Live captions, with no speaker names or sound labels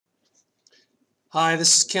Hi,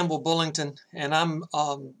 this is Kimball Bullington, and I'm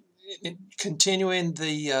continuing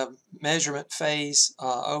the measurement phase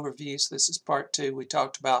overviews. This is part two. We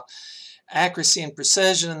talked about accuracy and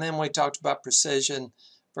precision, and then we talked about precision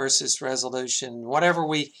versus resolution. Whatever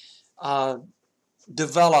we uh,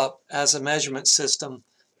 develop as a measurement system,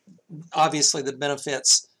 obviously the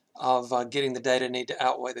benefits of getting the data need to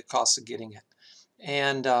outweigh the cost of getting it.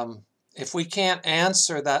 And if we can't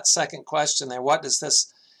answer that second question there, what does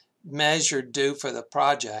this measure do for the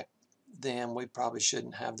project, then we probably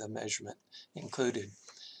shouldn't have the measurement included.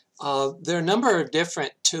 There are a number of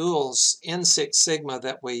different tools in Six Sigma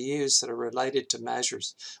that we use that are related to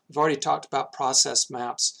measures. We've already talked about process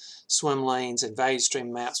maps, swim lanes, and value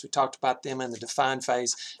stream maps. We talked about them in the define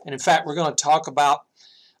phase. And in fact, we're going to talk about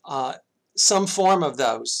some form of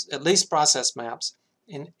those, at least process maps,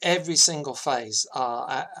 in every single phase.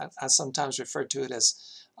 I sometimes refer to it as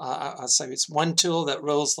I say it's one tool that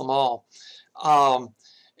rules them all.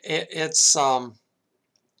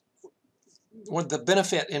 What the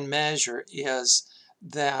benefit in measure is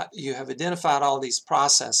that you have identified all these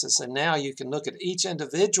processes, and now you can look at each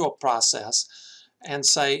individual process and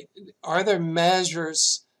say, are there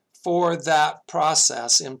measures for that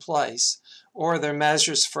process in place, or are there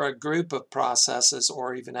measures for a group of processes,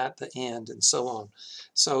 or even at the end, and so on.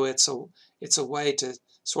 So it's a way to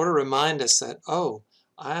sort of remind us that, oh,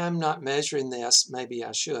 I'm not measuring this, maybe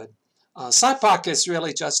I should. SYPOC is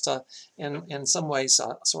really just, in some ways,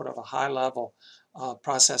 sort of a high-level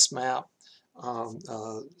process map,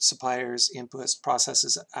 suppliers, inputs,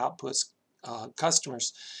 processes, outputs,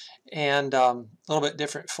 customers, and a little bit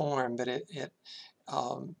different form, but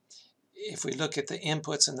if we look at the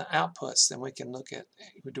inputs and the outputs, then we can look at,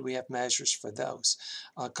 do we have measures for those?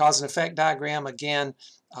 Cause and effect diagram, again,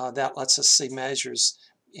 that lets us see measures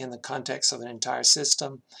in the context of an entire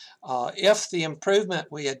system. If the improvement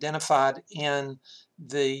we identified in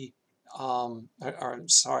the,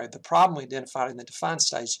 the problem we identified in the define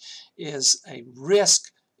stage is a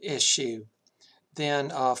risk issue, then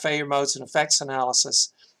failure modes and effects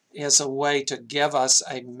analysis is a way to give us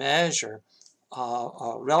a measure,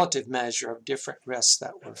 a relative measure of different risks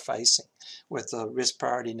that we're facing with the risk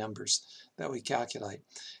priority numbers that we calculate.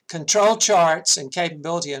 Control charts and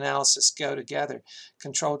capability analysis go together.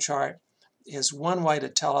 Control chart is one way to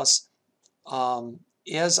tell us,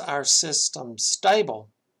 is our system stable?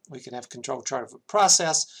 We can have a control chart of a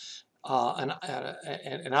process,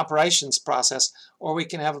 an operations process, or we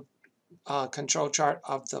can have a control chart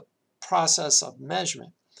of the process of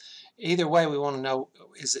measurement. Either way, we want to know,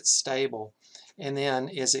 is it stable? And then,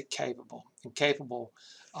 is it capable? And capable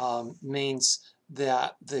means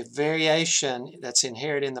that the variation that's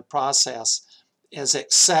inherent in the process is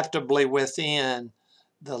acceptably within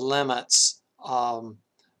the limits,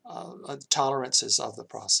 tolerances of the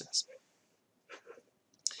process.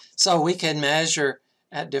 So we can measure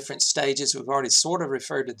at different stages. We've already sort of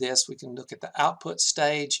referred to this. We can look at the output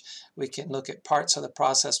stage. We can look at parts of the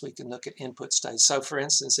process. We can look at input stage. So for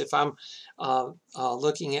instance, if I'm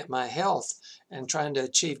looking at my health and trying to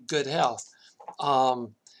achieve good health,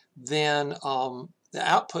 then the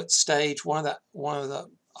output stage, one of the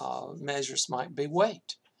measures might be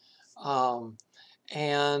weight. And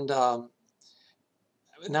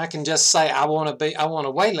I can just say I want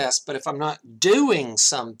to weigh less, but if I'm not doing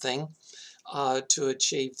something to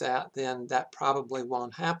achieve that, then that probably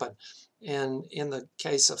won't happen. And in the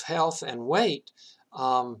case of health and weight,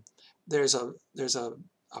 there's a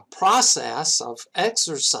process of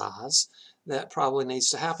exercise that probably needs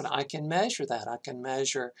to happen. I can measure that. I can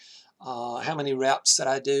measure how many reps that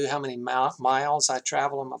I do, how many miles I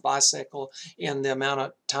travel on my bicycle in the amount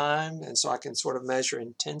of time, and so I can sort of measure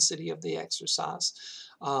intensity of the exercise.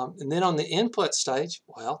 And then on the input stage,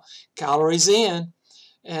 well, calories in.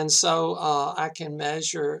 And so I can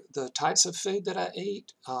measure the types of food that I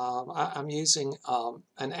eat. I'm using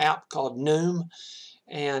an app called Noom,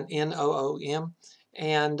 and N-O-O-M,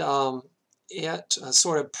 and it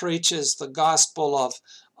sort of preaches the gospel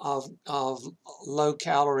of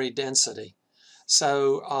low-calorie density.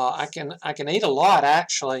 So I can eat a lot,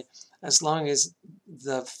 actually, as long as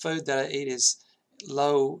the food that I eat is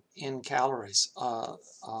low in calories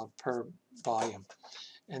per volume.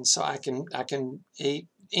 And so I can eat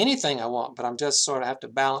anything I want, but I'm just sort of have to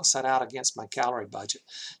balance that out against my calorie budget.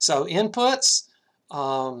 So inputs,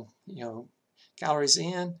 calories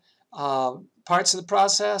in, parts of the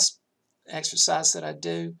process, exercise that I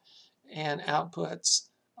do, and outputs,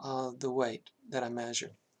 the weight that I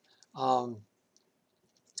measure.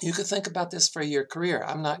 You could think about this for your career.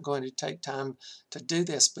 I'm not going to take time to do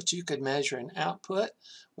this, but you could measure an output,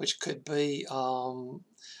 which could be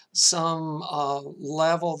some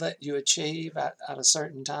level that you achieve at a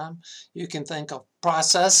certain time. You can think of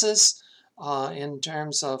processes in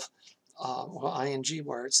terms of well, ing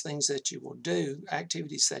words, things that you will do,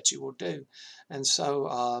 activities that you will do. And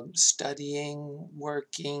so studying,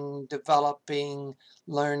 working, developing,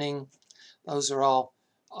 learning, those are all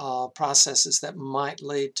processes that might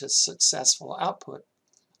lead to successful output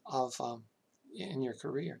of in your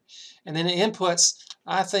career. And then the inputs,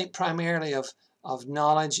 I think primarily of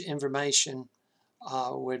knowledge, information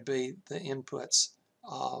would be the inputs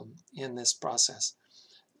in this process.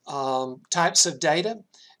 Types of data,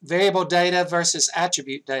 variable data versus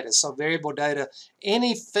attribute data. So variable data,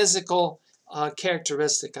 any physical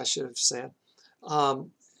characteristic, I should have said,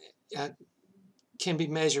 can be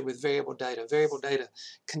measured with variable data. Variable data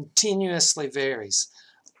continuously varies.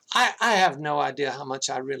 I have no idea how much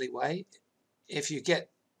I really weigh. If you get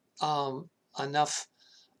enough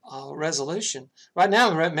resolution. Right now,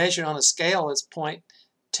 I'm measured on a scale is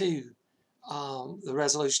 0.2. The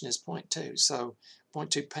resolution is 0.2, so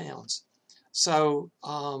 0.2 pounds. So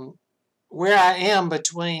where I am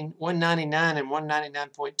between 199 and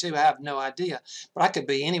 199.2, I have no idea, but I could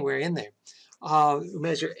be anywhere in there.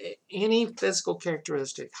 Measure any physical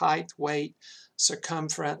characteristic, height, weight,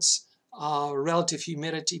 circumference, relative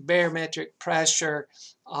humidity, barometric pressure,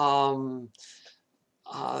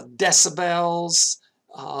 decibels,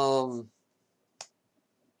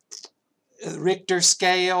 Richter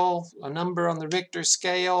scale, a number on the Richter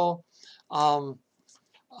scale.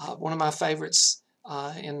 One of my favorites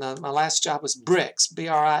in my last job was BRIX,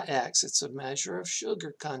 B-R-I-X. It's a measure of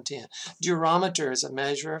sugar content. Durometer is a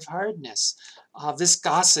measure of hardness.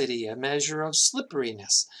 Viscosity, a measure of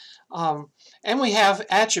slipperiness. And we have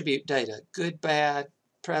attribute data, good, bad,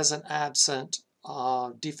 present, absent,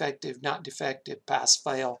 defective, not defective, pass,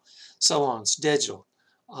 fail, so on. It's digital,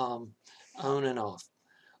 on and off.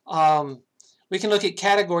 We can look at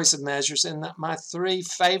categories of measures, and my three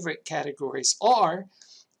favorite categories are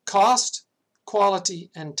cost, quality,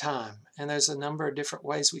 and time. And there's a number of different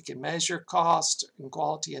ways we can measure cost and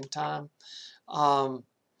quality and time.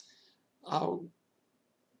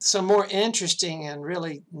 Some more interesting and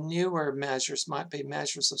really newer measures might be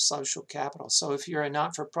measures of social capital. So if you're a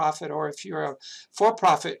not-for-profit or if you're a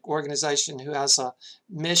for-profit organization who has a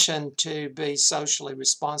mission to be socially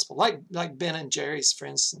responsible, like Ben and Jerry's, for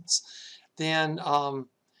instance, then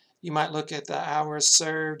you might look at the hours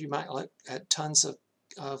served, you might look at tons of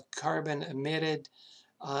carbon emitted,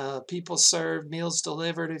 people served, meals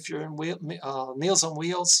delivered. If you're in Meals on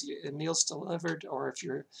Wheels, meals delivered, or if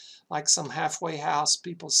you're like some halfway house,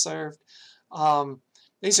 people served.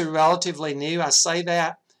 These are relatively new. I say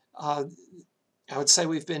that. I would say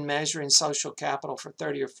we've been measuring social capital for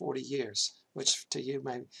 30 or 40 years, which to you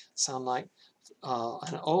may sound like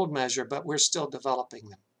an old measure, but we're still developing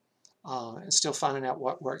them. And still finding out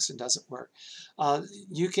what works and doesn't work.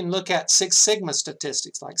 You can look at Six Sigma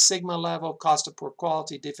statistics like sigma level, cost of poor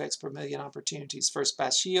quality, defects per million opportunities, first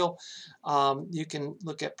pass yield. You can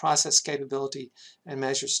look at process capability and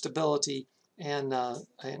measure stability and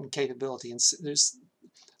capability. And there's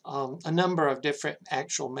a number of different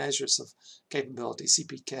actual measures of capability,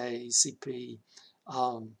 CPK, CP,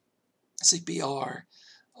 CPR,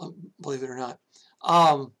 believe it or not.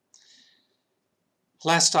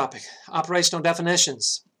 Last topic, operational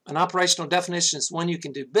definitions. An operational definition is one you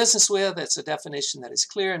can do business with. It's a definition that is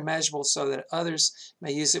clear and measurable so that others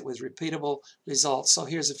may use it with repeatable results. So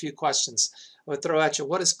here's a few questions I would throw at you.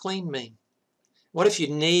 What does clean mean? What if you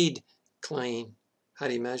need clean? How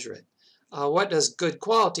do you measure it? What does good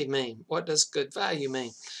quality mean? What does good value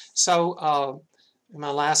mean? So in my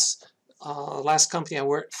last company I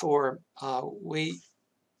worked for, we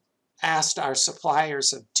asked our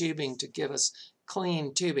suppliers of tubing to give us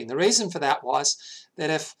clean tubing. The reason for that was that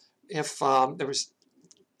if there was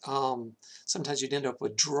sometimes you'd end up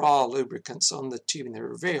with draw lubricants on the tubing. They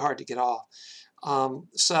were very hard to get off. And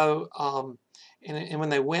when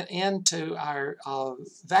they went into our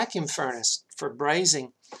vacuum furnace for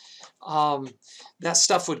brazing, that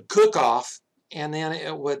stuff would cook off, and then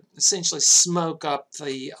it would essentially smoke up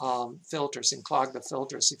the filters and clog the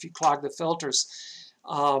filters. If you clog the filters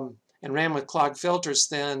and ran with clogged filters,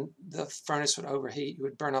 then the furnace would overheat. You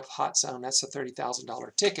would burn up a hot zone. That's a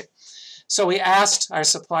 $30,000 ticket. So we asked our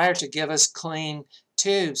supplier to give us clean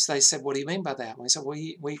tubes. They said, what do you mean by that? And we said, well,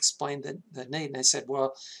 we explained the need. And they said,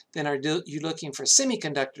 well, then are you looking for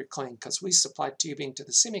semiconductor clean? Because we supply tubing to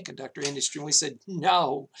the semiconductor industry. And we said,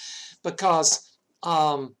 no, because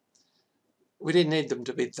we didn't need them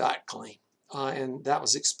to be that clean. And that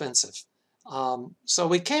was expensive. So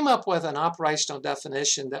we came up with an operational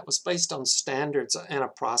definition that was based on standards and a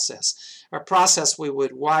process. Our process, we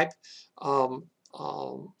would wipe a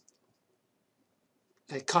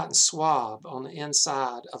cotton swab on the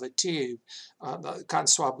inside of a tube. The cotton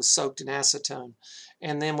swab was soaked in acetone.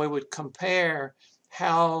 And then we would compare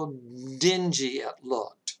how dingy it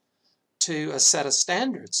looked to a set of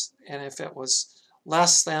standards. And if it was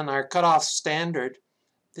less than our cutoff standard,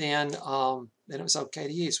 then it was okay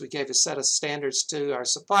to use. We gave a set of standards to our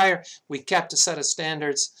supplier. We kept a set of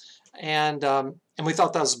standards, and we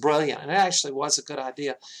thought that was brilliant. And it actually was a good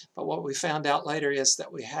idea. But what we found out later is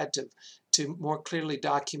that we had to more clearly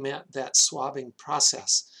document that swabbing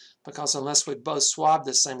process, because unless we both swabbed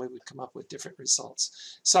the same, we would come up with different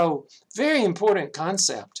results. So very important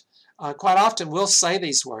concept. Quite often we'll say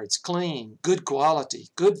these words: clean, good quality,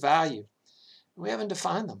 good value. We haven't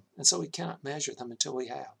defined them, and so we cannot measure them until we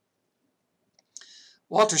have.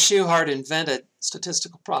 Walter Shewhart invented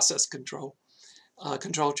statistical process control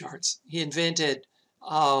charts. He invented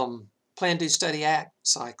Plan, Do, Study, Act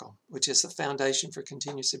cycle, which is the foundation for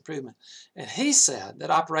continuous improvement. And he said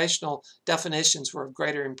that operational definitions were of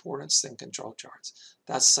greater importance than control charts.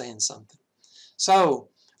 That's saying something. So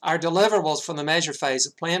our deliverables from the measure phase: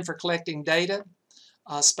 a plan for collecting data,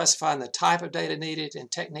 specifying the type of data needed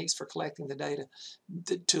and techniques for collecting the data,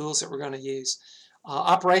 the tools that we're going to use.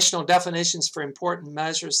 Operational definitions for important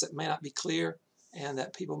measures that may not be clear and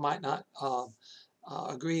that people might not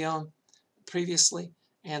agree on previously,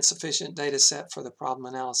 and sufficient data set for the problem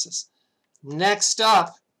analysis. Next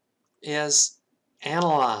up is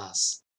analyze.